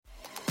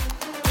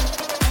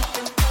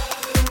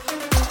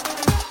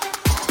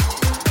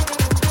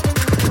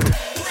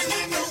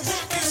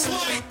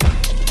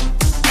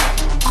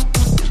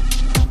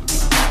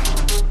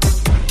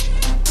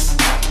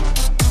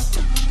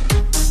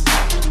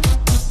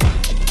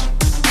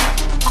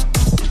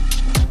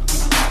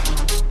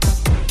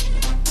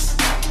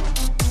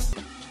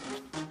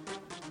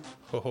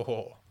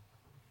Oh.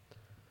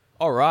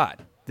 All right,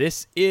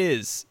 this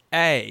is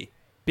a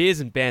Beers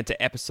and Banter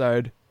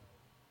episode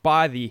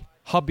by the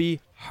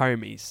Hobby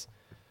Homies.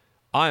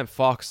 I am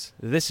Fox,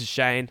 this is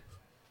Shane,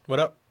 What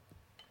up?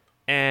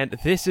 and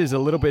this is a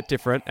little bit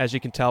different, as you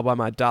can tell by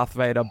my Darth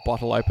Vader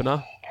bottle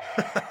opener.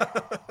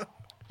 I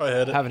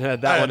heard it. Haven't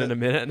heard that one in a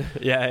minute.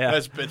 Yeah.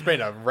 It's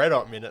been a red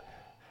hot minute.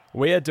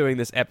 We are doing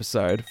this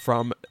episode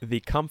from the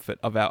comfort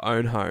of our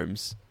own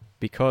homes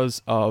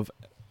because of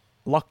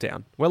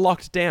lockdown. We're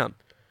locked down.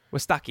 We're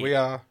stuck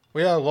here.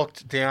 We are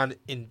locked down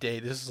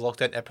indeed. This is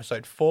lockdown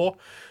episode 4.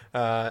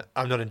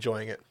 I'm not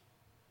enjoying it.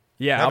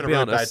 Yeah, I'll be having a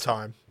really honest.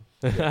 bad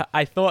time.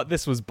 I thought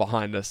this was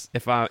behind us.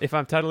 If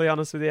I'm totally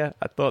honest with you,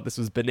 I thought this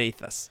was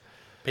beneath us.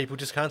 People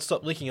just can't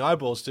stop licking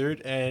eyeballs,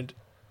 dude, and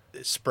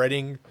it's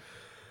spreading.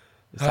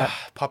 Is that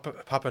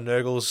Papa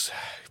Nurgle's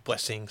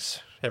blessings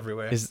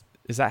everywhere. is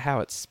that how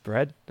it's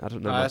spread? I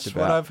don't know much That's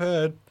about. what I've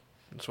heard.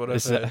 That's what I've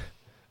Is heard.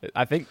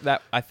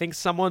 I think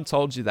someone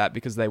told you that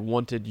because they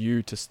wanted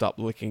you to stop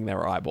licking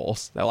their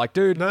eyeballs. They're like,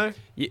 dude, No,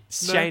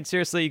 Shane,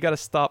 seriously, you got to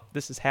stop.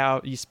 This is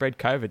how you spread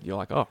COVID. You're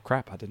like, oh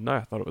crap, I didn't know.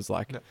 I thought it was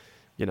like, No.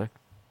 you know.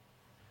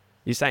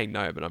 You're saying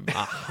no, but I'm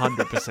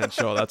 100%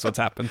 sure that's what's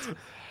happened.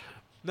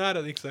 no, I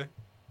don't think so.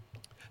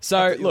 So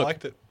I thought you look,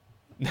 liked it.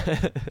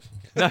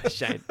 no,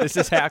 Shane, this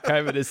is how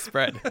COVID is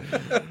spread.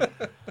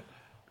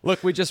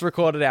 Look, we just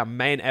recorded our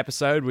main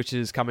episode, which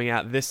is coming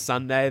out this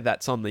Sunday.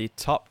 That's on the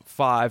top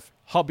 5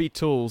 hobby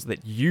tools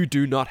that you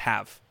do not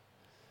have.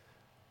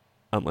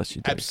 Unless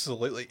you do.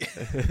 Absolutely.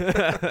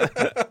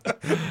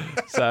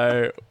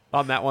 So,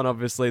 on that one,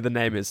 obviously, the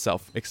name is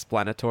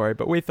self-explanatory,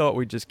 but we thought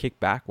we'd just kick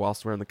back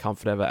whilst we're in the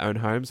comfort of our own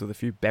homes with a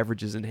few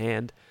beverages in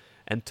hand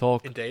and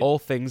talk Indeed. all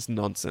things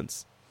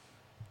nonsense.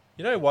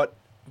 You know what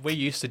we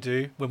used to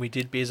do when we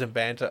did Beers and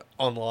Banter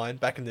online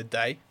back in the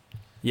day?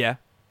 Yeah,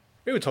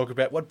 We would talk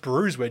about what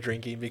brews we're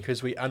drinking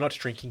because we are not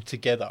drinking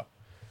together.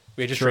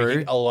 We're just True.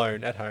 drinking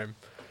alone at home.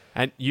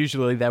 and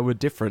usually they were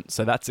different,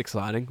 so that's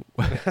exciting.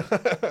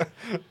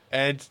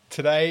 And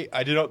today,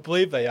 I do not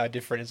believe they are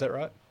different. Is that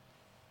right?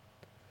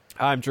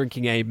 I'm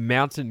drinking a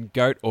Mountain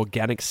Goat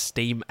Organic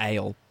Steam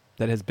Ale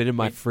that has been in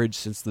my Me- fridge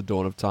since the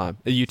dawn of time.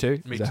 Are you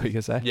too? Me Is that too. what you're going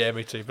to say? Yeah,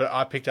 me too. But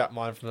I picked up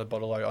mine from the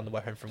bottle on the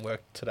way home from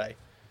work today.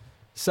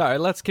 So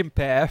let's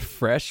compare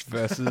fresh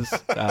versus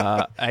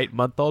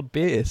 8-month-old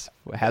beers.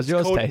 How's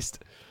yours called- taste?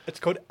 It's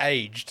called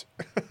aged.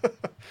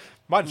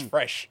 Mine's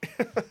fresh.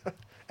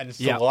 And it's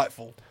Yeah.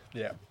 delightful.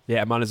 Yeah.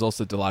 Yeah, mine is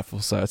also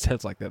delightful, so it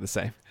sounds like they're the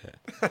same.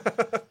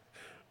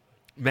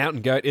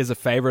 Mountain Goat is a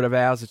favorite of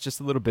ours. It's just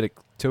a little bit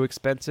too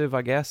expensive,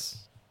 I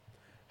guess.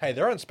 Hey,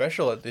 they're on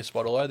special at this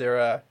bottle. Though. They're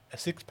a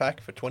 6-pack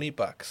for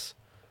 $20.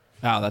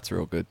 Oh, that's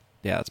real good.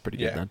 Yeah, that's pretty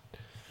good Yeah. then.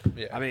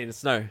 Yeah. I mean,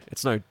 it's no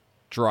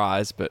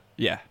dries, but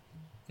yeah.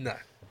 No.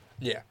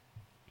 Yeah.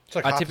 It's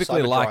like I half typically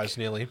cider like- dries,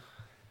 nearly.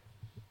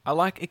 I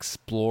like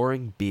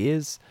exploring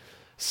beers.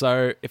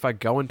 So if I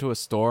go into a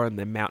store and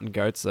the Mountain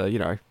Goats are,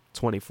 $24,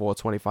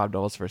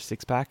 $25 for a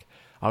 6-pack,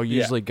 I'll Yeah.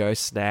 usually go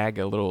snag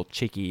a little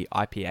cheeky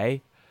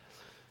IPA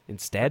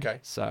instead. Okay.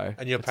 So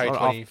And you'll it's pay not-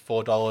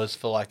 $24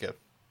 for like a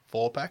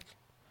 4-pack?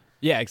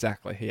 Yeah,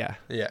 exactly. Yeah.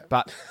 Yeah.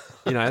 But,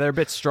 they're a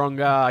bit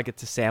stronger. I get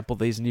to sample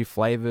these new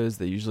flavors.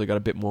 They usually got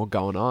a bit more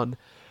going on.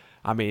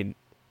 I mean,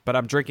 but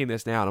I'm drinking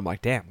this now and I'm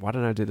like, damn, why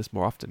don't I do this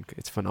more often?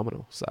 It's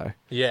phenomenal. So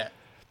Yeah.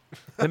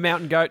 the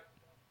Mountain Goat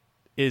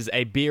is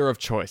a beer of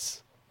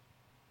choice.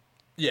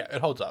 Yeah,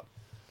 it holds up.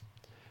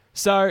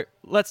 So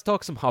let's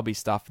talk some hobby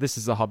stuff. This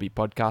is a hobby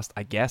podcast,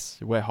 I guess.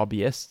 We're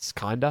hobbyists,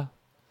 kinda.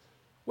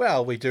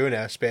 Well, we do in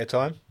our spare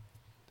time.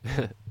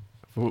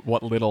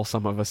 What little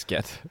some of us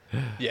get.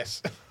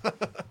 Yes.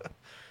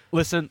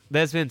 Listen,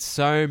 there's been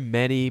so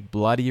many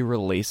bloody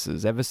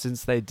releases ever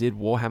since they did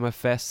Warhammer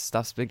Fest.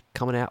 Stuff's been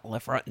coming out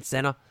left, right, and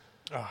center.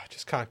 Oh, I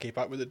just can't keep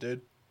up with it,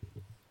 dude.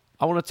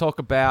 I want to talk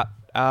about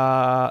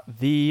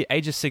the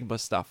Age of Sigmar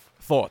stuff.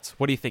 Thoughts?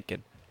 What are you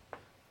thinking?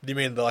 Do you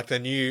mean the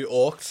new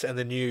Orcs and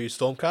the new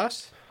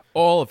Stormcast?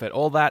 All of it,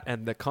 all that,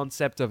 and the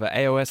concept of an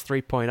AOS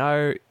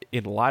 3.0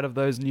 in light of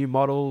those new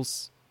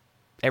models.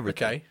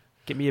 Everything. Okay.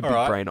 Give me a All big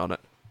right. brain on it.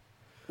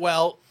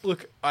 Well,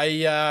 look,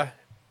 I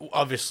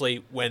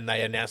obviously when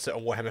they announced it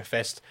on Warhammer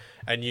Fest,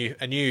 a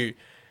new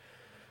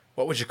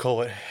what would you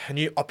call it? A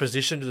new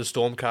opposition to the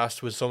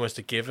Stormcast was almost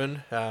a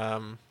given.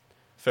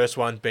 First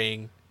one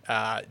being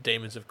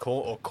Demons of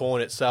Khorne, or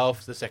Khorne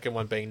itself. The second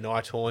one being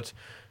Nighthaunt.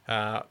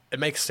 It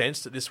makes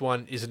sense that this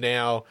one is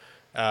now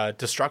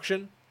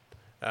Destruction.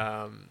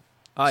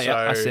 Oh, yeah,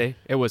 I So- see.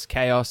 It was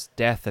chaos,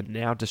 death, and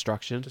now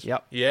destruction.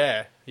 Yep.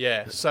 Yeah.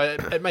 So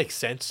it makes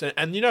sense.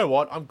 And you know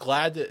what? I'm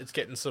glad that it's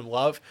getting some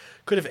love.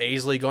 Could have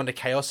easily gone to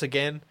Chaos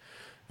again.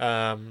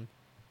 So,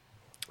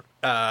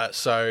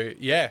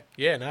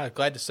 no,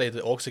 glad to see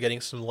the Orcs are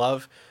getting some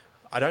love.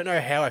 I don't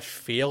know how I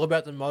feel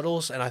about the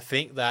models, and I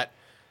think that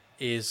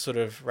is sort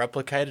of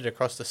replicated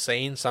across the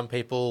scene. Some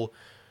people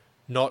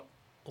not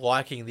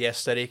liking the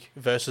aesthetic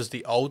versus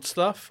the old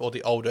stuff or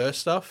the older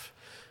stuff.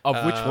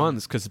 Of which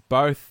ones? Because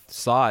both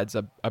sides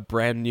are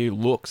brand new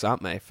looks,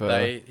 aren't they?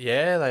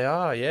 They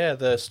are. Yeah,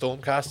 the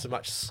Stormcast are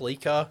much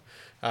sleeker.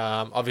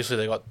 Obviously,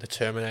 they got the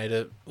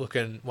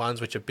Terminator-looking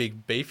ones, which are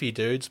big, beefy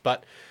dudes,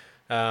 but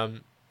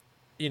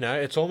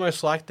it's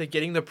almost like they're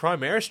getting the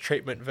Primaris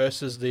treatment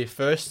versus the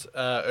first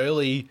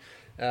early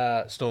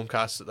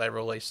Stormcasts that they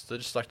released. They're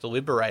just like the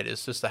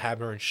Liberators, just the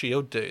hammer and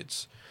shield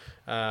dudes.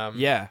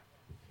 Yeah.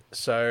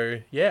 So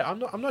yeah,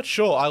 I'm not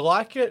sure. I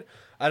like it,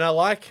 and I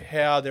like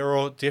how they're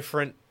all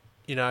different.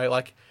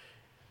 Like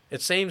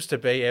it seems to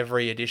be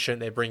every edition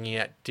they're bringing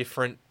out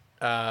different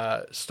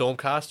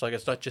Stormcast. Like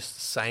it's not just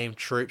the same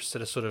troops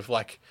that are sort of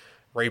like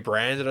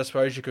rebranded, I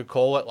suppose you could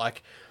call it.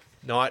 Like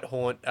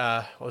Nighthaunt,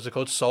 what was it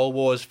called? Soul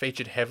Wars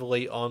featured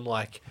heavily on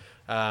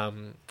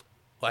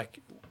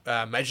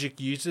magic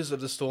users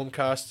of the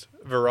Stormcast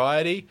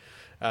variety,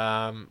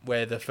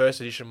 where the first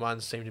edition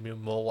ones seem to be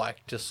more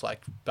like just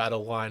like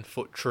battle line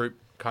foot troop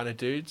kind of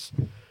dudes.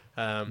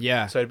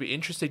 Yeah. So it'd be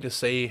interesting to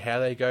see how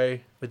they go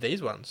with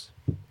these ones.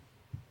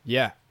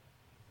 Yeah.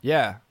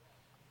 Yeah.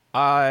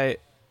 I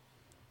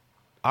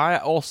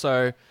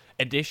also,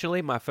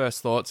 additionally, my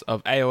first thoughts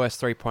of AOS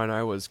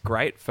 3.0 was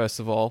great. First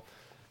of all,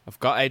 I've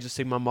got Age of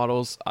Sigmar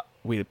models.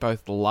 We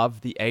both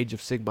love the Age of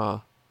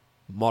Sigmar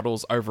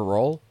models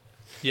overall.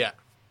 Yeah.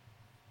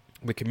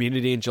 The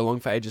community in Geelong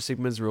for Age of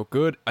Sigmar is real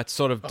good. It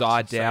sort of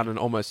died down and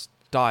almost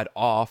died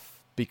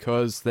off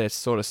because they're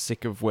sort of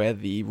sick of where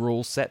the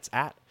rule set's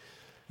at.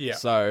 Yeah.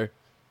 So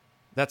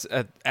that's,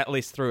 at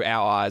least through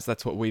our eyes,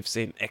 that's what we've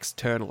seen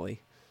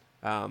externally.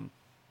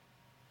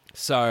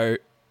 So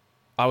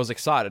I was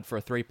excited for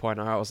a 3.0.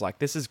 I was like,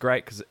 this is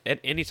great because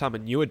at any time a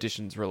new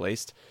edition's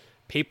released,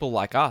 people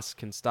like us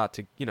can start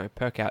to,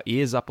 perk our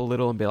ears up a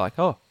little and be like,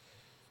 oh,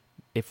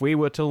 if we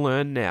were to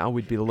learn now,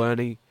 we'd be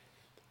learning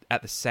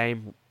at the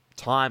same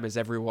time as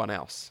everyone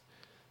else.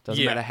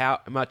 Doesn't matter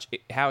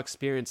how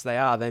experienced they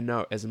are, they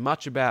know as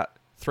much about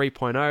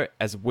 3.0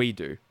 as we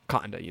do,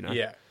 kind of,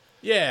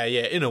 Yeah,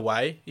 in a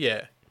way,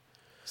 yeah.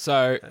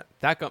 So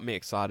that got me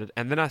excited.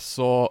 And then I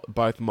saw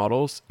both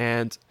models,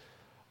 and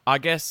I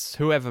guess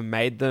whoever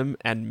made them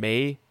and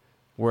me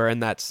were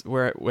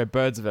we're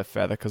birds of a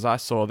feather, because I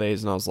saw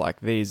these and I was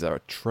like, these are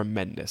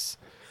tremendous.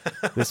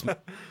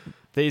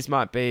 These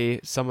might be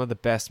some of the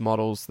best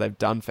models they've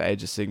done for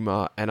Age of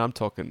Sigmar, and I'm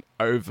talking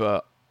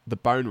over the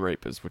Bone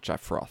Reapers, which I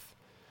froth.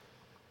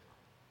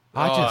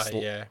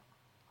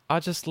 I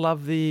just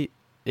love the...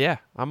 Yeah,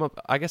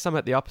 I guess I'm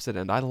at the opposite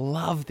end. I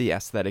love the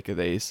aesthetic of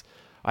these.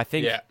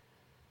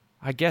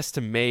 I guess to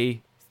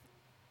me,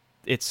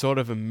 it's sort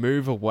of a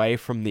move away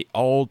from the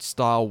old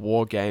style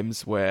war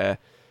games where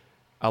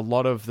a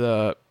lot of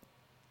the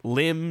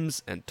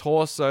limbs and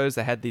torsos,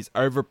 they had these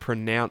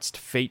overpronounced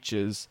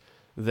features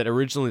that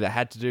originally they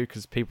had to do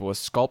because people were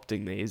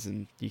sculpting these,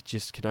 and you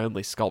just can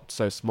only sculpt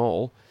so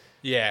small.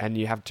 Yeah. And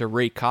you have to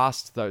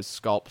recast those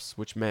sculpts,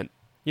 which meant,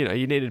 you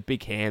needed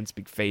big hands,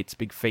 big feet,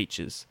 big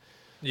features.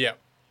 Yeah.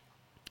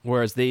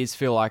 Whereas these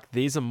feel like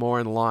these are more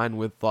in line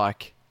with,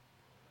 like,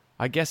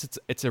 I guess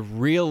it's a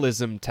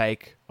realism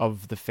take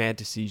of the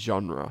fantasy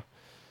genre.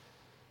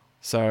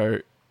 So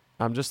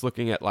I'm just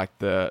looking at like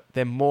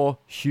they're more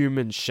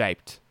human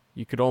shaped.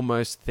 You could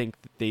almost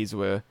think that these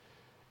were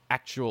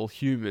actual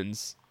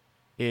humans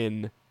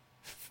in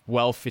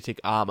well-fitting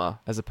armor,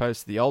 as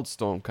opposed to the old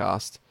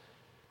Stormcast,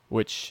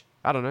 which,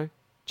 I don't know,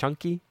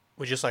 chunky.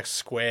 We're just like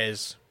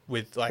squares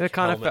with like They're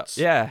kind helmets.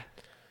 Yeah.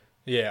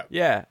 Yeah.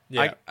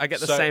 I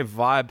get the same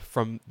vibe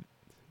from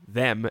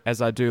them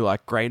as I do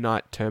like Grey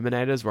Knight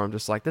Terminators, where I'm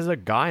just like, there's a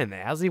guy in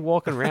there. How's he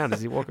walking around?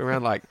 Is he walking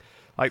around like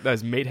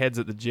those meatheads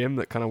at the gym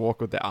that kind of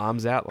walk with their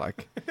arms out?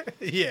 Like,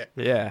 yeah,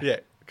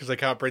 because they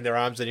can't bring their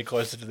arms any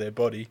closer to their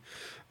body.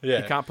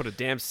 Yeah, you can't put a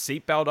damn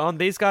seatbelt on.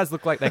 These guys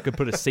look like they could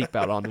put a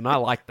seatbelt on, and I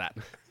like that.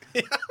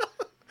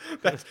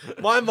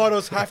 My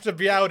models have to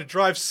be able to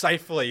drive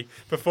safely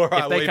before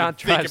I they even can't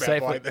think drive about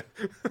safely. buying them.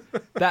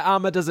 That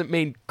armor doesn't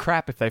mean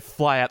crap if they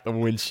fly out the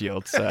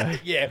windshield. So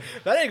yeah,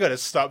 that ain't gonna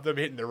stop them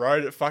hitting the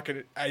road at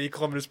fucking 80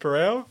 kilometers per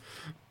hour.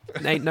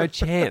 Ain't no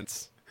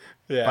chance.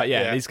 Yeah,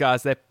 but these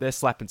guys, they're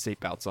slapping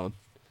seatbelts on.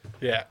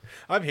 Yeah,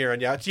 I'm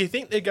hearing you. Do you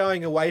think they're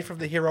going away from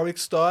the heroic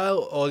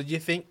style, or do you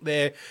think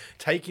they're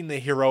taking the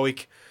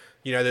heroic,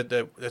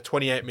 the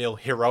 28mm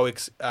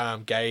heroics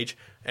gauge,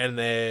 and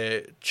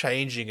they're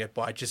changing it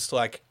by just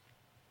like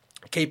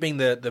keeping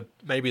the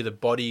maybe the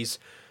bodies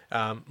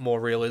more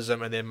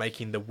realism, and then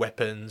making the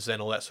weapons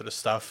and all that sort of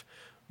stuff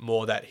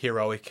more that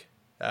heroic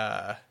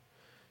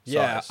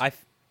size?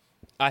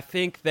 I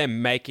think they're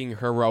making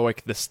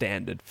heroic the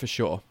standard for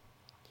sure.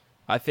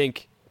 I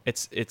think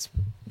it's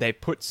they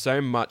put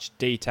so much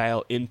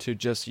detail into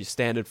just your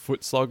standard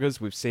foot sloggers.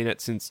 We've seen it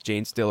since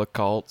Gene Stealer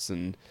Colts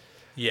and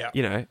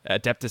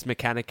Adeptus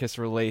Mechanicus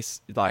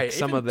release. Like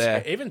some of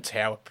their even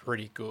Tau are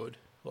pretty good.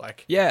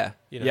 Like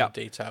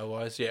detail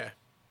wise,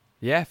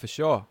 yeah, for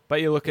sure.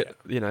 But you look at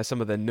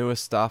some of their newer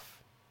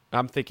stuff.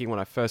 I'm thinking when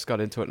I first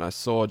got into it and I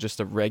saw just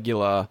a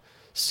regular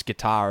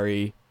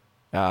Skitarii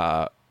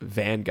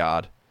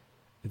Vanguard.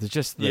 There's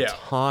just the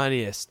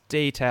tiniest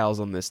details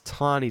on this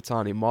tiny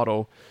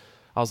model.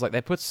 I was like,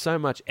 they put so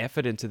much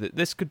effort into this.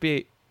 This could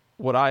be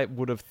what I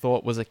would have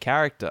thought was a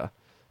character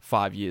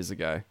 5 years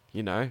ago,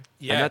 Yeah,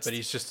 but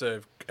he's just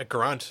a a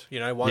grunt. You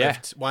know,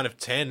 one of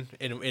 10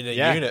 in a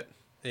unit.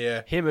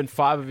 Yeah. Him and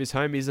 5 of his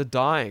homies are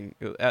dying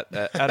at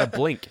a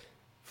blink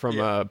from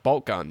a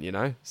bolt gun, you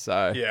know?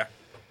 So Yeah.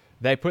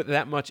 they put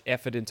that much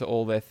effort into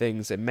all their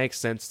things. It makes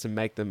sense to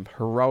make them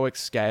heroic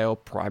scale,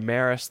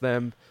 Primaris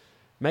them,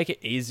 make it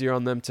easier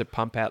on them to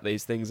pump out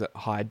these things at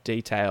high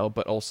detail,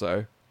 but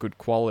also good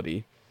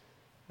quality,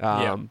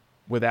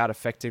 without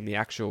affecting the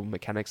actual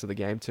mechanics of the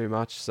game too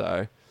much.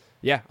 So,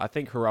 yeah, I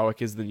think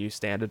heroic is the new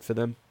standard for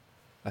them.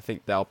 I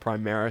think they'll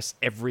Primaris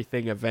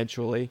everything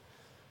eventually.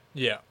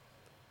 Yeah.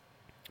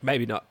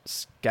 Maybe not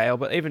scale,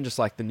 but even just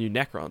like the new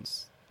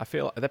Necrons. I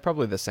feel like they're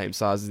probably the same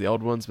size as the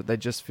old ones, but they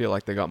just feel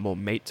like they got more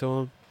meat to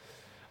them,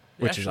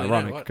 which is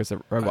ironic because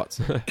they're robots.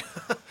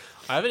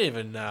 I haven't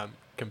even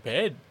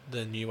compared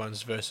the new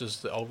ones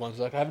versus the old ones.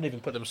 Like I haven't even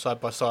put them side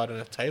by side on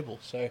a table.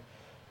 So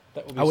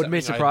that would be I wouldn't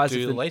be surprised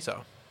if if later.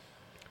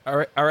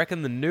 I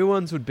reckon the new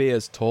ones would be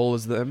as tall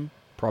as them,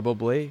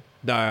 probably.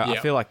 No, Yeah. I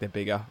feel like they're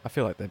bigger.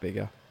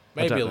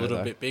 Maybe a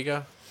little bit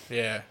bigger.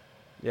 Yeah.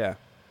 Yeah.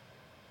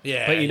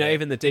 Yeah. But, you know,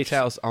 even the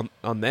details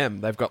on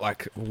them, they've got,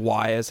 like,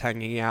 wires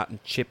hanging out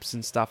and chips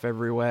and stuff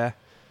everywhere.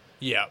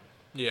 Yeah.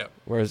 Yeah.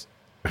 Whereas,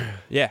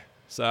 yeah,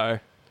 so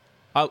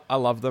I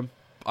love them.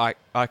 I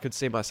could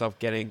see myself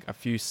getting a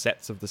few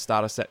sets of the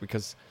starter set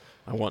because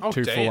I want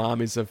two full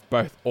armies of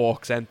both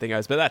orcs and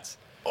thingos. But that's...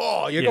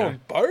 Oh, you're going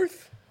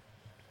both?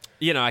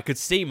 You know, I could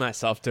see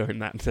myself doing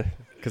that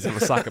because I'm a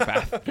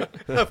psychopath.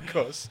 Of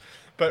course.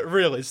 But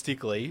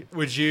realistically,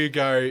 would you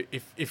go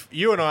if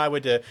you and I were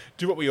to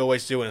do what we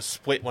always do and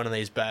split one of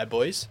these bad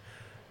boys?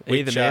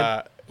 Which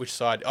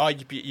side? Oh,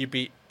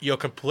 you're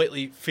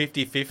completely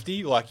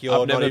 50-50. Like you're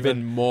I've not never even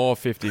been more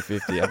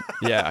 50-50.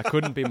 Yeah, I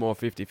couldn't be more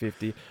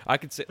 50-50. I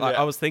could see. Like,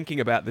 I was thinking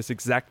about this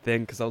exact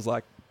thing because I was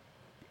like,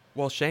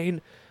 well,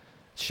 Shane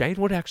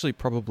would actually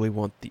probably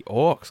want the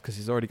orcs because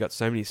he's already got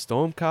so many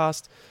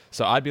Stormcast.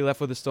 So I'd be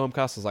left with the Stormcast.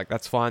 I was like,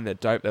 that's fine. They're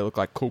dope. They look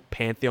like cool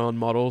Pantheon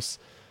models.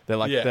 They're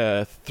like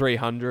the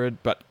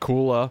 300, but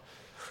cooler.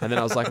 And then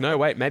I was like, no,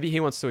 wait, maybe he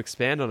wants to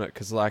expand on it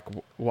because, like,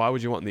 why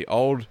would you want the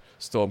old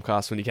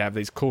Stormcast when you can have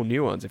these cool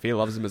new ones? If he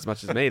loves them as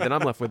much as me, then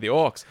I'm left with the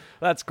orcs.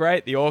 That's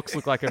great. The orcs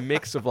look like a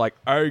mix of, like,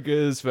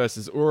 ogres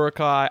versus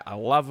Uruk-hai. I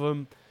love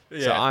them.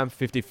 Yeah. So I'm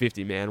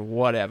 50-50, man.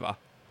 Whatever.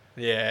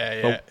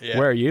 Yeah.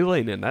 Where are you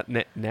leaning?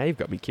 Now you've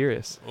got me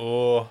curious.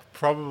 Oh,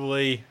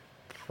 probably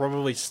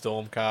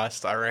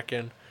Stormcast, I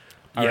reckon.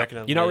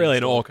 You're not really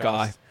an orc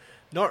guy.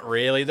 Not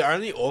really. The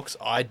only orcs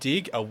I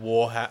dig are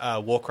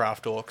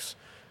Warcraft orcs.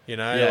 You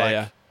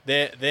know,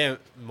 they're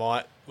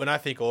my when I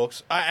think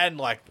orcs, and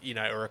like you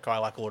know, Uruk-hai,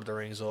 like Lord of the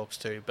Rings orcs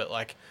too. But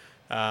like,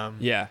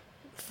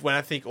 when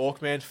I think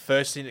orc, man,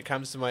 first thing that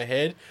comes to my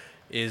head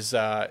is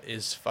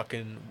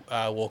fucking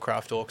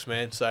Warcraft orcs,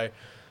 man. So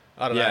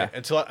I don't know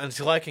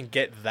until I can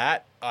get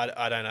that.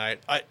 I don't know.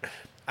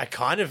 I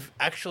kind of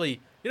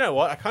actually, you know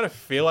what? I kind of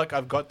feel like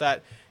I've got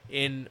that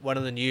in one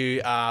of the new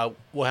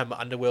Warhammer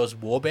Underworld's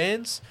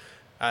warbands.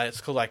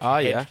 It's called like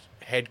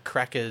Head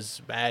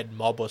Crackers Mad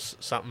Mob or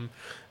something.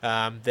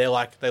 They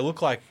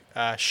look like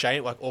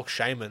orc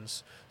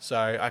shamans. So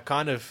I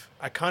kind of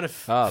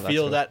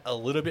feel that a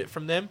little bit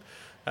from them.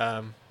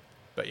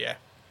 But yeah.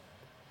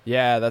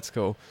 Yeah, that's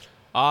cool.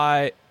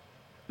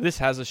 This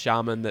has a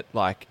shaman that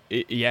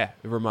it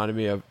reminded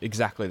me of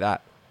exactly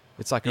that.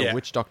 It's like a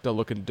witch doctor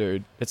looking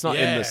dude. It's not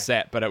in the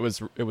set, but it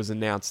was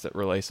announced at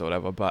release or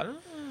whatever. But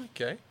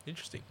okay,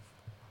 interesting.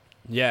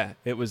 Yeah,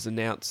 it was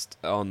announced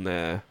on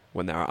there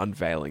when they were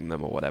unveiling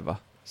them or whatever.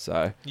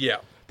 So yeah,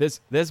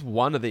 there's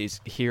one of these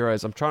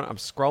heroes. I'm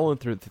scrolling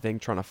through the thing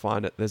trying to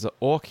find it. There's an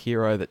orc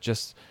hero that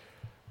just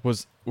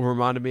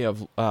reminded me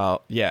of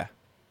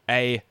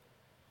a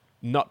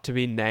not to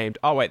be named.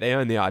 Oh wait, they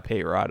own the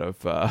IP, right,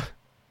 of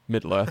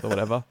Middle Earth or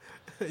whatever.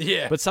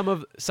 Yeah, but some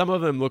of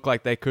them look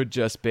like they could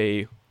just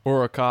be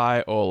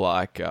Uruk-hai or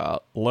like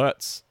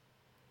Lurtz.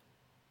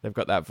 They've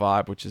got that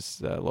vibe, which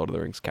is Lord of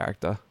the Rings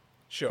character.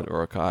 Sure. An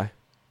Uruk-hai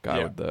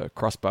guy with the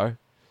crossbow.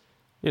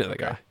 You know the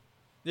guy.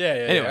 Yeah.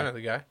 Anyway, I know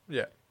the guy.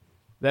 Yeah.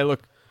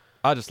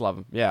 I just love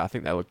them. Yeah, I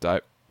think they look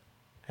dope.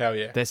 Hell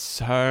yeah. There's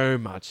so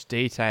much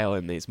detail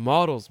in these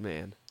models,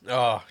 man.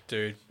 Oh,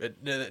 dude.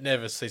 It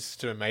never ceases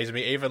to amaze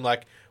me. Even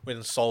like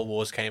when Soul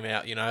Wars came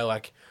out, you know,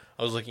 like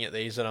I was looking at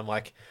these and I'm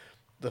like,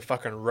 the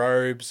fucking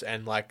robes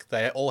and like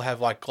they all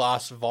have like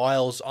glass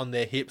vials on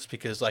their hips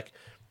because like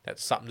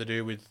that's something to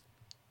do with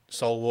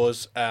Soul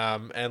Wars.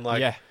 And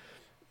like,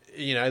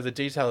 you know, the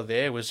detail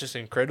there was just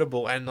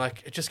incredible and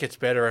like it just gets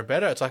better and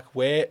better. It's like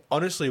where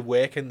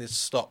can this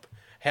stop?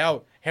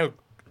 How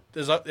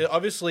there's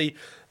obviously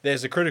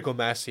there's a critical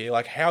mass here.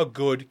 Like how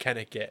good can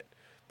it get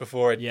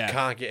before it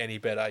can't get any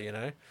better? You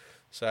know,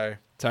 so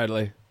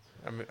totally.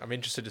 I'm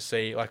interested to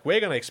see like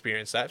we're gonna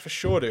experience that for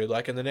sure, dude.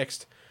 Like I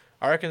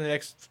reckon the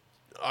next.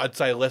 I'd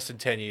say less than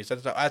 10 years.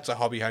 That's a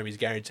hobby homies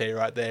guarantee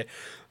right there.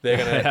 They're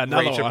going to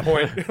reach a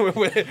point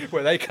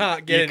where they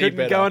can't get any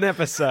better. You couldn't go an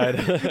episode.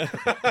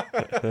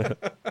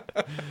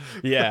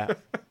 Yeah.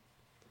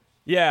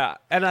 Yeah,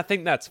 and I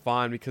think that's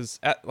fine because,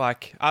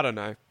 I don't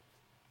know.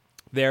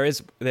 There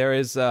is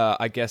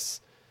I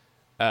guess,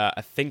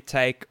 a think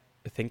tank,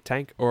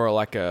 or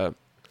like a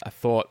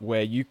thought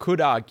where you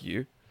could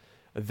argue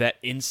that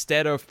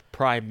instead of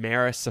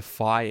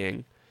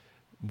Primarisifying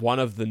one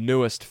of the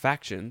newest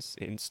factions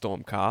in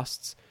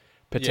Stormcasts,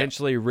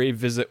 potentially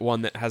revisit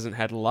one that hasn't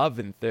had love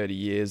in 30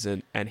 years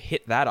and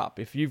hit that up.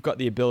 If you've got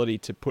the ability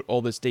to put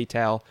all this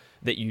detail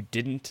that you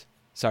didn't,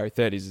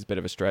 30s is a bit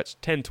of a stretch,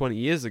 10, 20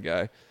 years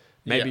ago,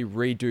 maybe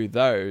redo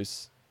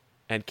those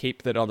and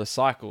keep that on the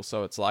cycle.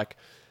 So it's like,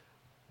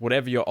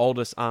 whatever your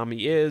oldest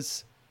army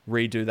is,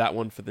 redo that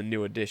one for the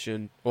new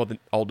edition, or the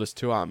oldest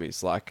two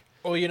armies. Like,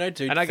 well, you know,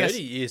 dude, and I 30 guess,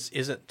 years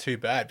isn't too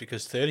bad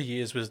because 30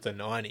 years was the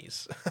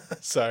 90s.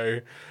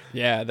 So,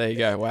 yeah, there you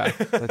go. Wow,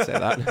 let's say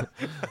that.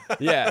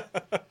 Yeah.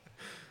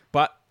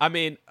 But, I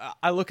mean,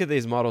 I look at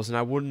these models and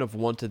I wouldn't have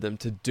wanted them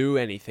to do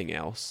anything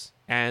else.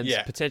 And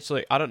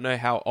potentially, I don't know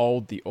how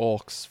old the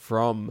orcs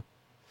from,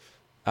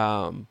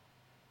 what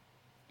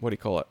do you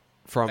call it?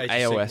 From Age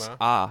of AOS Sigmar.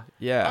 are.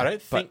 Yeah. I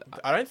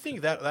don't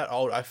think that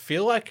old. I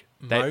feel like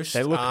most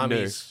they look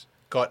armies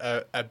got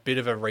a bit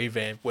of a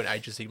revamp when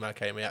Age of Sigmar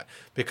came out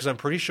because I'm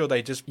pretty sure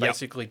they just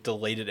basically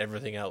deleted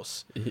everything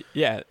else.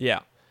 Yeah.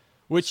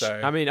 Which,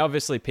 So- I mean,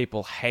 obviously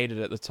people hated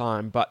at the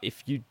time, but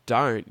if you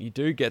don't, you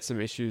do get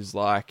some issues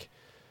like,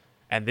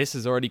 and this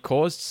has already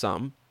caused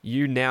some,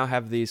 you now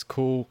have these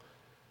cool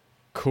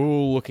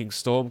looking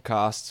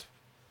Stormcasts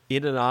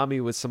in an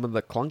army with some of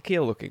the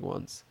clunkier looking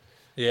ones.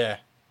 Yeah.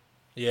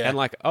 And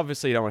like,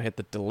 obviously you don't want to hit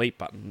the delete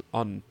button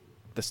on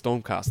the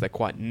Stormcast. They're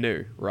quite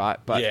new, right?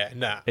 But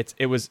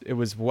it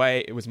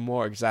was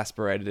more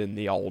exasperated in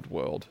the old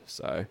world.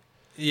 So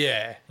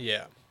Yeah.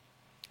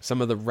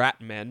 some of the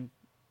rat men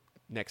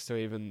next to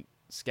even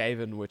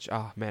Skaven, which,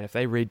 oh man, if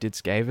they redid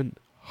Skaven,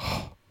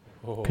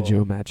 could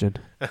you imagine?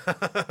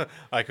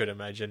 I could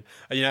imagine.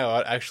 You know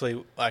what?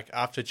 Actually, like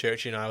after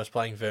Churchy and I was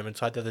playing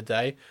Vermintide the other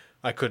day,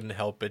 I couldn't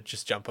help but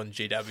just jump on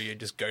GW and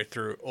just go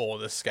through all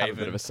the Skaven. Have a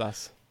bit of a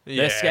sus.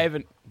 Yeah. Their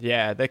Skaven,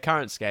 their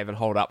current Skaven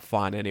hold up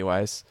fine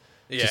anyways.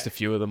 Yeah. Just a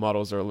few of the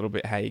models are a little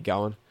bit, how you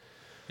going?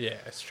 Yeah,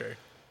 that's true.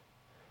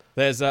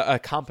 There's a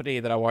company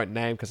that I won't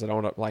name because I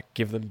don't want to like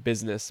give them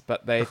business,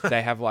 but they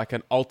have like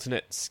an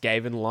alternate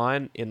Skaven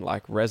line in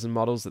like resin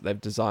models that they've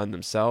designed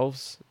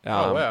themselves.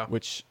 Oh, wow.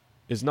 Which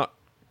is not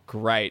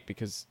great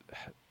because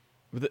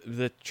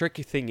the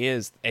tricky thing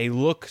is they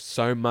look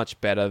so much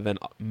better than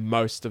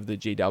most of the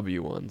GW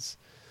ones.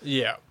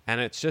 Yeah.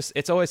 And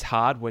it's always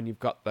hard when you've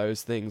got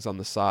those things on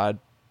the side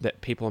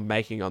that people are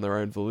making on their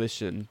own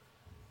volition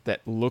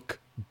that look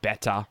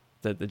better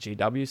than the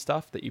GW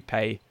stuff that you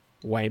pay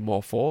way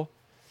more for.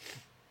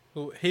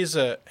 Well,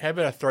 how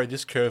about I throw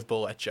this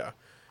curveball at you?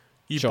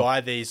 You Sure.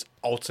 buy these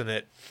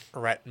alternate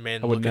rat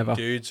men would looking never.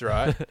 dudes,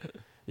 right?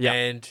 Yeah.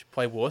 And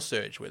play War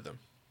Surge with them.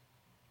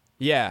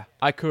 Yeah,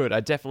 I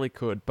definitely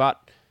could,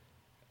 but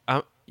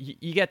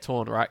you get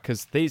torn, right?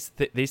 Because these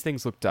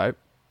things look dope.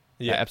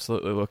 Yeah. They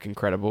absolutely look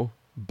incredible,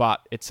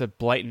 but it's a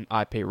blatant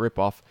IP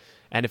ripoff.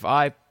 And if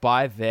I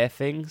buy their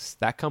things,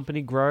 that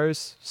company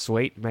grows.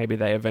 Sweet, maybe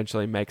they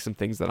eventually make some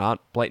things that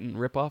aren't blatant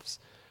ripoffs.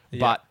 Yeah.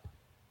 But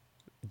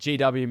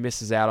GW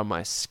misses out on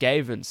my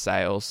Skaven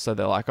sales, so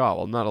they're like, oh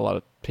well, not a lot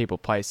of people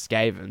play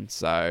Skaven,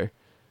 so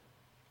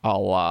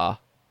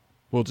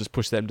we'll just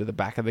push them to the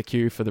back of the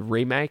queue for the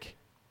remake.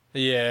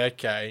 Yeah,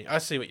 okay. I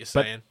see what you're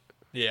saying.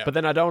 Yeah. But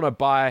then I don't want to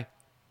buy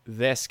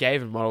their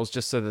Skaven models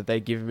just so that they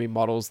give me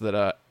models that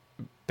are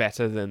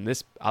better than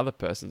this other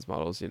person's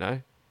models, you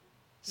know?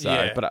 So,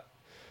 Yeah. but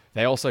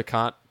they also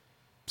can't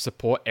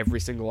support every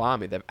single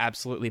army. They've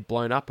absolutely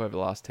blown up over the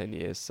last 10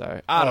 years.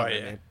 So, I don't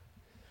know, man.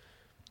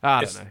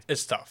 I don't know.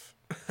 It's tough.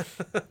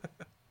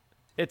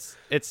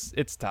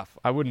 It's tough.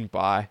 I wouldn't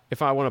buy.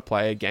 If I want to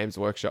play a Games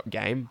Workshop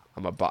game,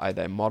 I'm going to buy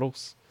their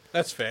models.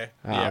 That's fair.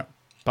 Yeah.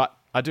 But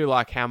I do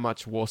like how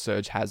much War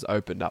Surge has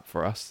opened up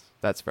for us.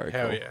 That's very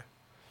Hell cool. yeah.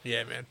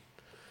 Yeah, man.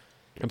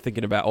 I'm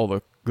thinking about all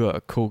the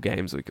cool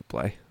games we could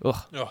play. Ugh.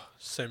 Oh,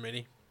 so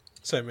many.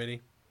 So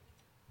many.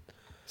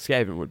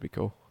 Skaven would be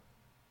cool.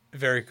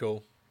 Very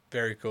cool.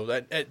 Very cool.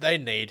 They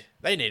need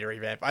a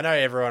revamp. I know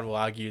everyone will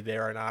argue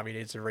their own army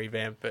needs a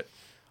revamp, but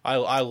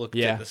I looked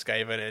at the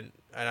Skaven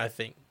and I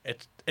think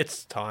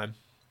it's time.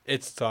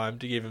 It's time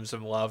to give him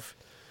some love.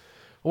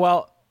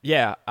 Well,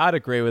 yeah, I'd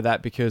agree with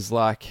that because,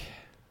 like,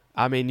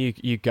 I mean,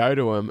 you go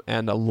to them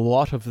and a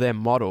lot of their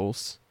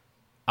models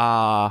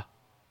are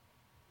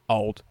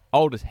old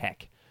as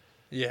heck.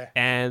 Yeah.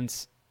 And,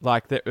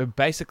 like,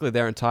 basically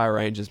their entire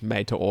range is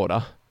made to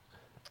order.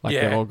 Like,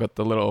 they've all got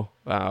the little,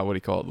 what do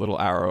you call it, little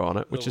arrow on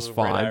it, which is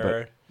Little red fine.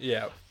 arrow.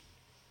 Yeah.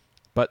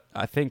 But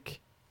I think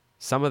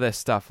some of their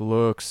stuff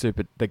looks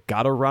super. The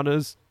gutter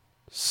runners,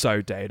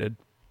 so dated.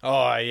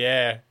 Oh,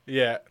 yeah.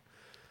 Yeah.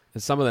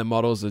 And some of their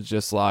models are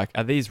just like,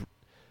 are these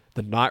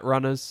the night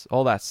runners?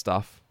 All that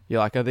stuff. You're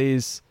like, are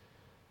these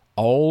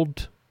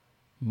old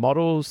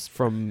models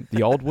from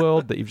the old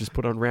world that you've just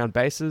put on round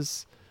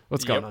bases?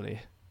 What's going on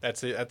here?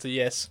 That's a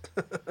yes.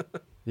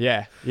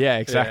 Yeah,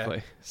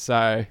 exactly.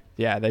 So,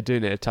 yeah, they do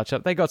need a touch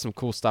up. They got some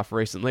cool stuff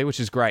recently, which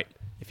is great.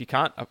 If you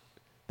can't,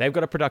 they've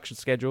got a production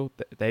schedule.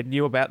 They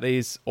knew about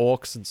these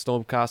Orcs and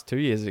Stormcast 2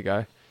 years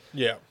ago.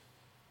 Yeah.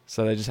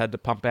 So they just had to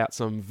pump out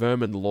some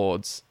Vermin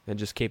Lords and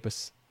just keep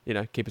us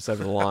over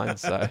the line.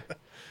 So,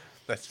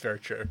 That's very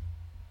true.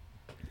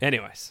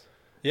 anyways,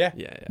 Yeah.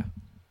 yeah.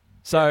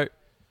 So,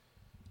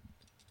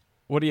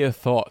 what are your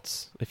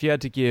thoughts if you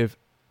had to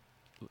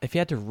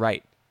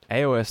rate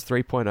AOS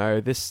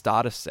 3.0 this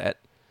starter set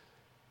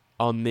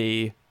on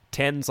the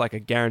 10's like a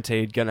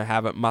guaranteed gonna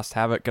have it, must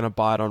have it, gonna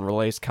buy it on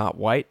release, can't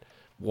wait.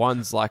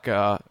 One's like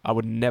I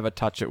would never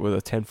touch it with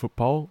a 10-foot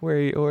pole. Where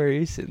are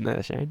you sitting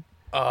there, Shane?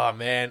 Oh,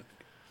 man.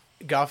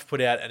 Guff put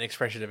out an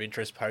expression of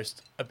interest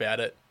post about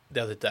it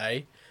the other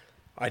day.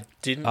 I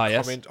didn't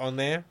comment on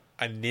there.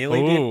 I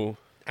nearly did.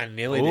 I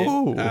nearly did.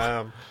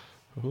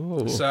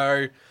 Ooh.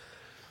 So,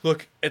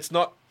 look, this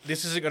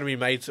isn't going to be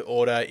made to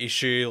order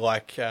issue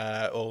like,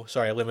 a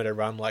limited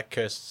run like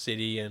Cursed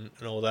City and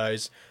all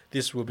those.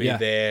 This will be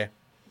there.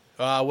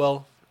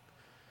 Well,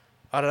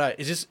 I don't know.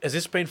 Has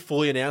this been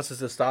fully announced as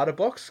the starter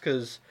box?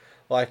 Because,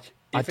 like,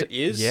 if it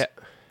is,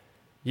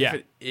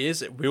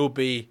 it will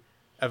be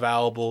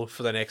available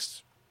for the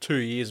next 2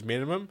 years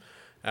minimum.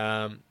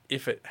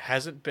 If it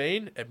hasn't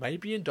been, it may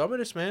be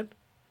Indominus, man.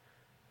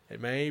 It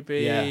may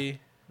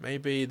be.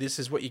 Maybe this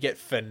is what you get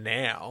for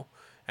now,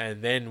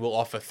 and then we'll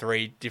offer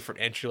 3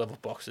 different entry level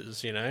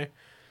boxes.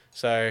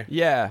 So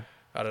yeah.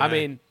 I don't know. I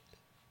mean,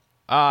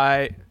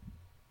 I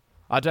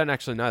don't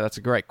actually know. That's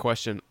a great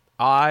question.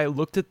 I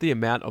looked at the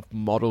amount of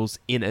models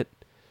in it,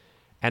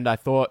 and I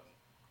thought,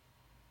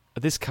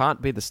 this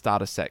can't be the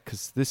starter set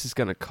because this is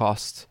going to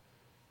cost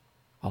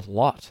a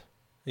lot.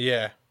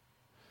 Yeah.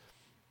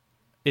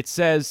 It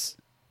says,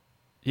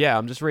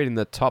 I'm just reading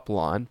the top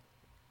line.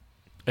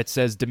 It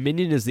says,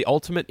 Dominion is the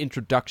ultimate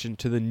introduction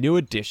to the new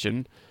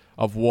edition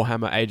of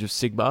Warhammer Age of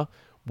Sigmar,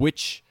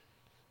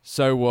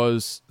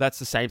 that's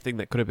the same thing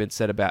that could have been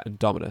said about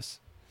Indominus.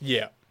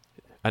 Yeah.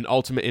 An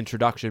ultimate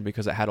introduction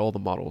because it had all the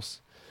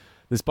models.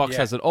 This box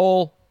has it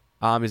all.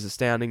 Armies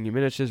astounding, new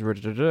miniatures,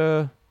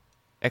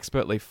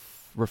 expertly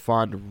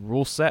refined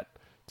rule set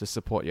to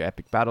support your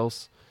epic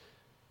battles.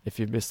 If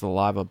you've missed the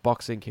live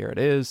unboxing, here it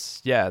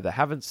is. Yeah, they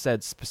haven't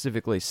said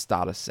specifically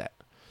starter set.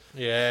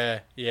 Yeah.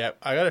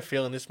 I got a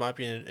feeling this might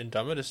be an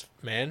Indominus,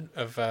 man,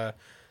 of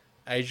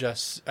Age of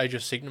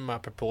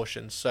Sigmar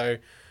proportions. So,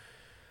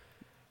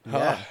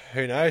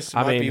 who knows? It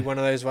might be one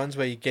of those ones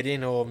where you get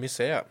in or miss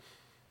out.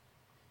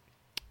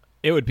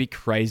 It would be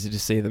crazy to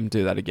see them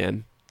do that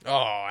again. Oh,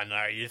 I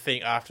know. You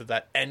think after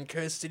that and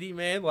Cursed City,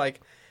 man, like,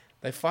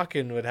 they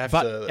fucking would have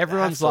but to.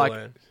 Everyone's have to like,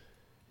 learn.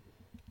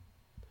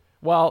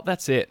 Well,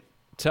 that's it.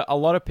 To a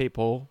lot of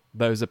people,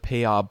 those are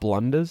PR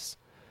blunders,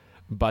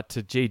 but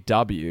to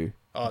GW,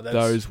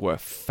 those were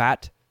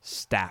fat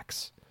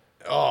stacks.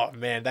 Oh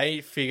man,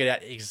 they figured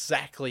out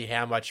exactly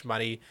how much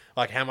money,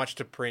 like how much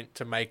to print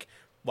to make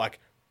like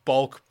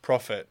bulk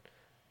profit,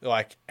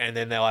 like, and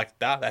then they're like,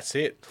 that's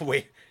it.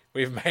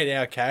 We've made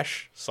our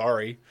cash.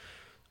 Sorry.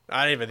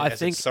 I don't even think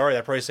they said sorry.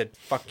 They probably said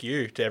fuck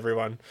you to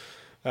everyone.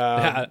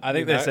 I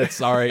think they said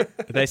sorry.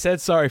 They said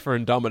sorry for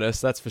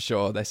Indominus, that's for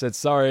sure. They said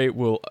sorry,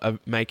 we'll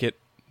make it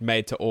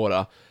made to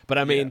order. But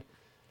I mean,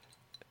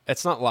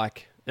 it's not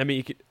like,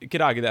 you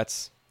could argue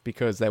that's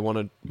because they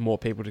wanted more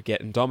people to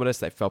get Indominus.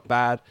 They felt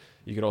bad.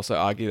 You could also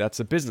argue that's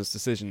a business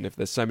decision. If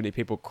there's so many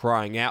people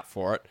crying out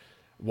for it,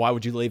 why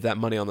would you leave that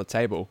money on the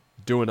table?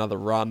 Do another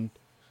run.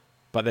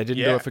 But they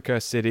didn't do it for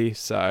Cursed City,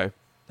 so...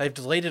 They've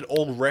deleted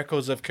all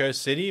records of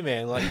Cursed City,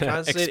 man. Like, you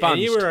can't see it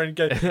Expunged. anywhere. And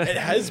go, it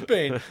has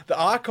been. The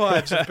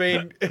archives have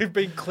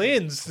been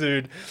cleansed,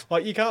 dude.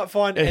 Like, you can't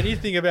find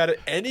anything about it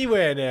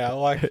anywhere now.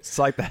 Like, it's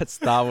like that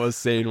Star Wars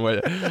scene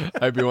where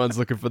Obi-Wan's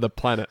looking for the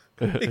planet.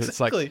 Exactly. It's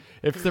like,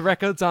 if the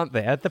records aren't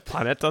there, the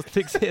planet doesn't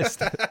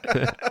exist.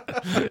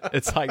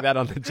 It's like that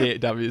on the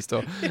GW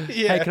store.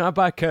 Yeah. Hey, can I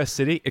buy Cursed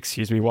City?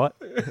 Excuse me, what?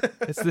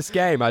 It's this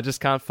game. I just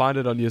can't find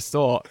it on your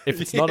store.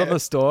 If it's not on the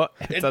store,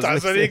 it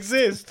doesn't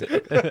exist.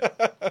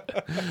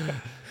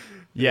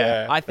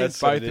 Yeah, I think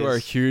both were a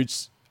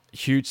huge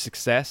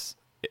success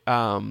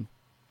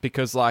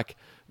because, like,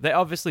 they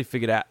obviously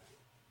figured out,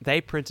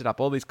 they printed up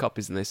all these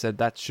copies and they said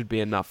that should be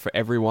enough for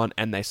everyone,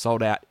 and they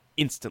sold out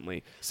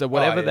instantly. So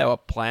whatever they were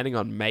planning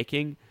on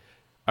making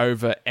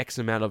over X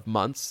amount of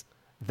months,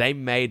 they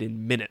made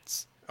in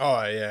minutes.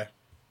 Oh, yeah.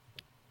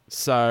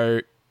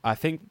 So I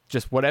think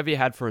just whatever you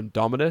had for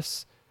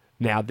Indominus,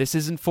 now this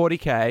isn't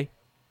 40k,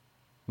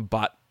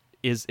 but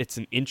it's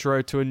an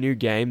intro to a new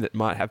game that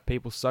might have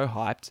people so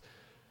hyped.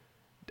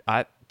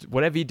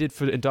 Whatever you did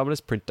for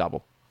Indominus, print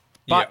double.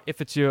 But if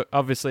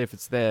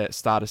it's their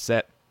starter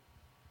set,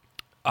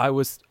 I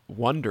was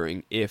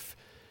wondering if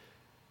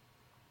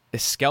the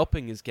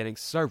scalping is getting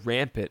so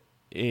rampant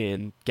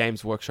in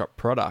Games Workshop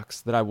products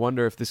that I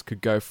wonder if this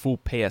could go full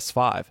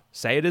PS5.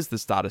 Say it is the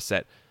starter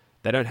set.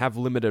 They don't have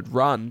limited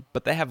run,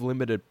 but they have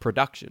limited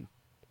production.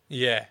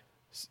 Yeah.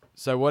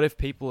 So what if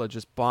people are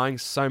just buying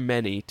so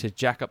many to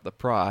jack up the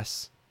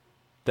price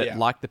that,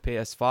 like the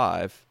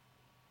PS5,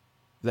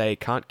 they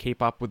can't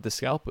keep up with the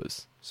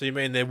scalpers? So you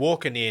mean they're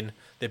walking in,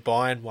 they're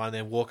buying one,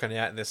 they're walking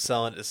out, and they're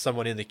selling it to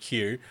someone in the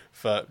queue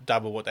for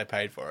double what they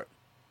paid for it?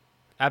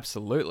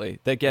 Absolutely.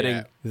 They're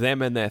getting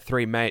them and their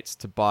 3 mates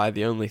to buy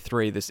the only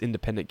 3 this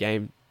independent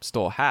game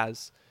store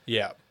has.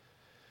 Yeah.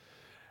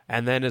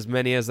 And then as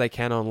many as they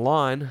can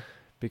online,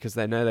 because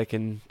they know they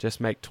can just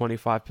make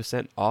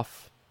 25%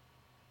 off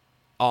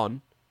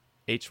on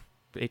each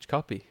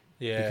copy.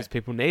 Yeah. Because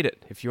people need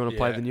it. If you want to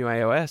play the new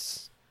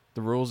AOS,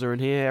 the rules are in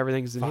here,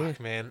 everything's in here. Fuck,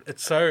 man.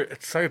 It's so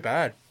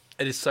bad.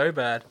 It is so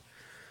bad.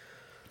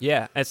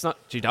 Yeah, it's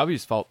not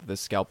GW's fault that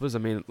there's scalpers. I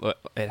mean, look,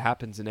 it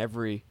happens in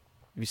every...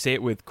 You see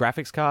it with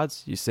graphics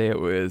cards. You see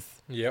it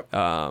with Yep.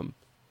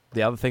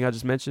 the other thing I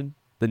just mentioned,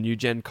 the new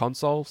gen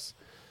consoles.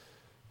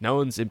 No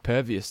one's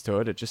impervious to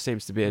it. It just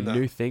seems to be a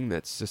new thing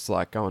that's just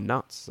like going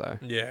nuts. So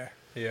Yeah.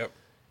 Yep.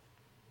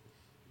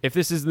 if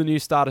this is the new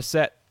starter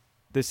set,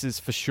 this is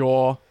for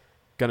sure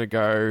going to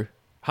go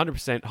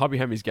 100% Hobby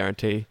Homies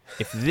guarantee.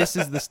 If this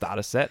is the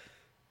starter set,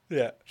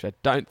 Yeah. which I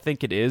don't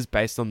think it is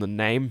based on the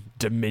name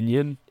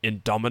Dominion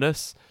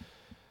Indominus,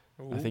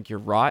 Ooh. I think you're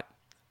right.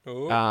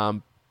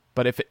 Ooh.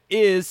 But if it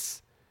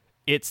is,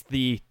 it's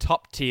the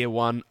top tier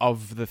one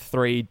of the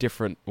 3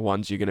 different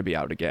ones you're going to be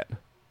able to get.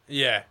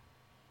 Yeah.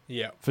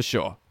 Yeah. For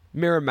sure.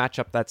 Mirror match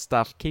up that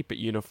stuff. Keep it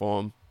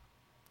uniform.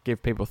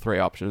 Give people 3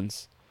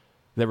 options.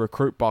 The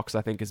recruit box,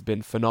 I think, has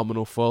been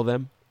phenomenal for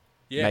them.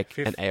 Yeah. Make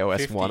an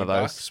AOS one of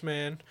those. $50,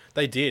 man.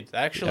 They did. They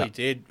actually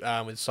did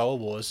with Soul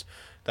Wars.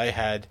 They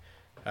had,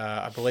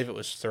 I believe it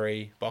was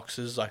 3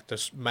 boxes, like the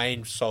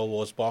main Soul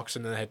Wars box,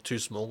 and then they had 2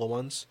 smaller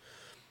ones.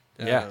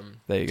 Yeah,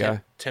 there you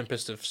go.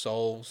 Tempest of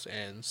Souls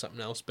and something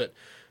else. But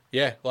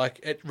yeah, like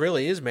it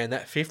really is, man.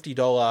 That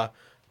 $50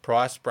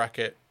 price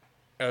bracket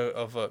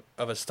of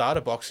a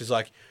starter box is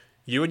like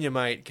you and your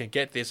mate can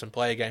get this and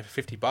play a game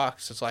for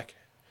 $50. It's like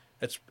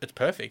it's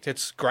perfect.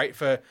 It's great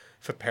for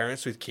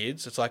parents with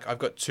kids. It's like I've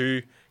got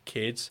 2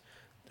 kids,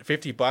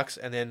 $50,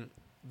 and then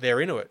they're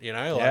into it. You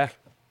know, like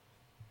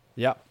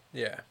yeah.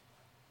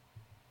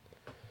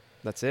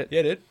 That's it.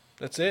 Yeah, dude.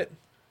 That's it.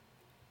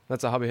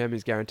 That's a Hobby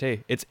Homies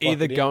guarantee. It's Lock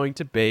either it in. going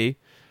to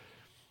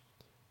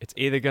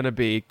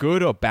be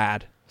good or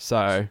bad.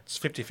 So It's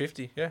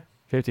 50-50, yeah.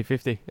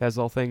 50-50, as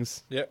all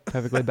things Yep.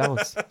 perfectly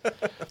balanced.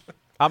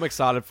 I'm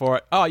excited for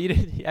it. Oh, you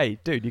didn't? Hey,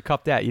 dude, you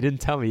copped out. You didn't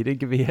tell me. You didn't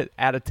give me an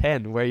out of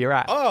 10 where you're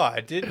at. Oh,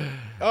 I did.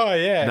 Oh,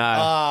 yeah.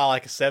 No.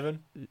 Like a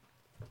 7.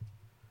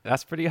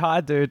 That's pretty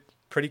high, dude.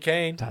 Pretty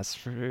keen. That's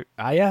true.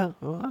 Oh, yeah.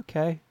 Oh,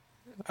 okay.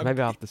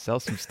 Maybe I'll have to sell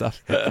some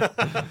stuff. Yeah,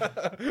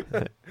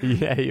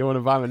 you want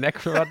to buy my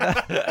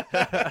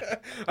Necrorunda?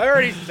 I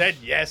already said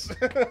yes.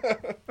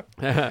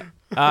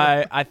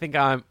 I think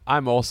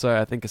I'm also,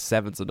 I think a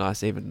 7's a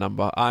nice even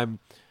number.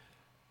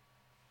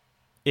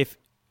 If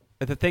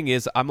the thing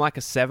is, I'm like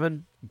a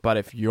 7, but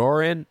if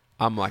you're in,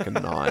 I'm like a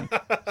 9.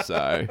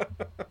 So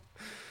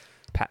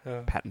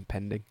patent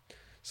pending.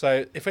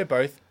 So if we're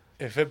both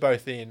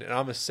in, and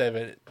I'm a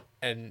 7,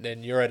 and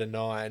then you're at a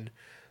 9,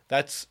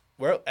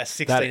 we're a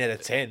 16 out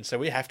of 10. So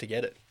we have to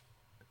get it.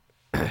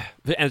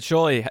 And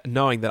surely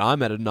knowing that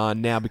I'm at a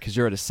 9 now because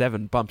you're at a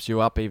 7 bumps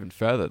you up even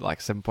further, like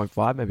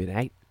 7.5, maybe an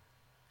 8.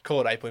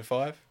 Call it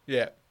 8.5.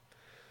 Yeah.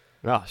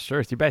 Oh,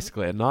 sure. You're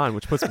basically a 9,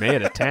 which puts me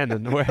at a 10,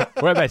 and we're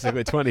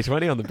basically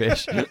 20-20 on the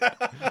bish.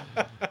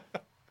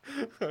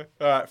 All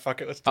right,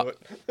 fuck it. Let's do it.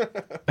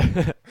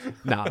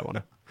 No, I don't want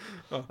to.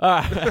 All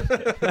right.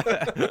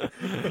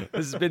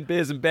 This has been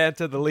Beers and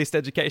Banter, the least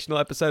educational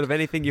episode of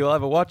anything you'll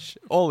ever watch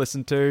or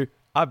listen to.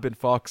 I've been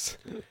Fox.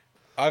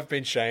 I've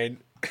been Shane.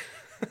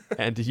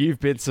 And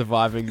you've been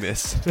surviving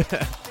this.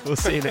 We'll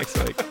see you next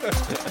week.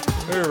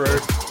 Hooroo.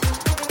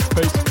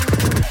 Peace.